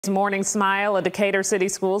Morning Smile, a Decatur City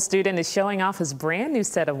School student is showing off his brand new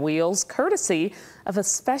set of wheels courtesy of a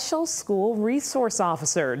special school resource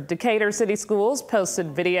officer. Decatur City Schools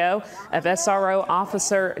posted video of SRO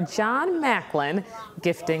officer John Macklin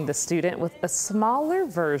gifting the student with a smaller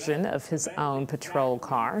version of his own patrol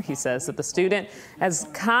car. He says that the student has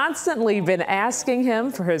constantly been asking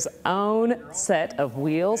him for his own set of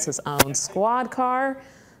wheels, his own squad car.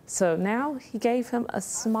 So now he gave him a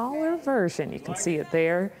smaller version. You can see it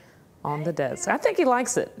there on the desk. I think he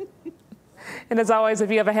likes it. And as always,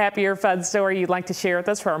 if you have a happy or fun story you'd like to share with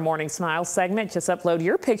us for our Morning Smile segment, just upload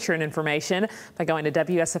your picture and information by going to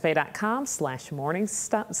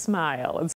WSFA.com/morningsmile.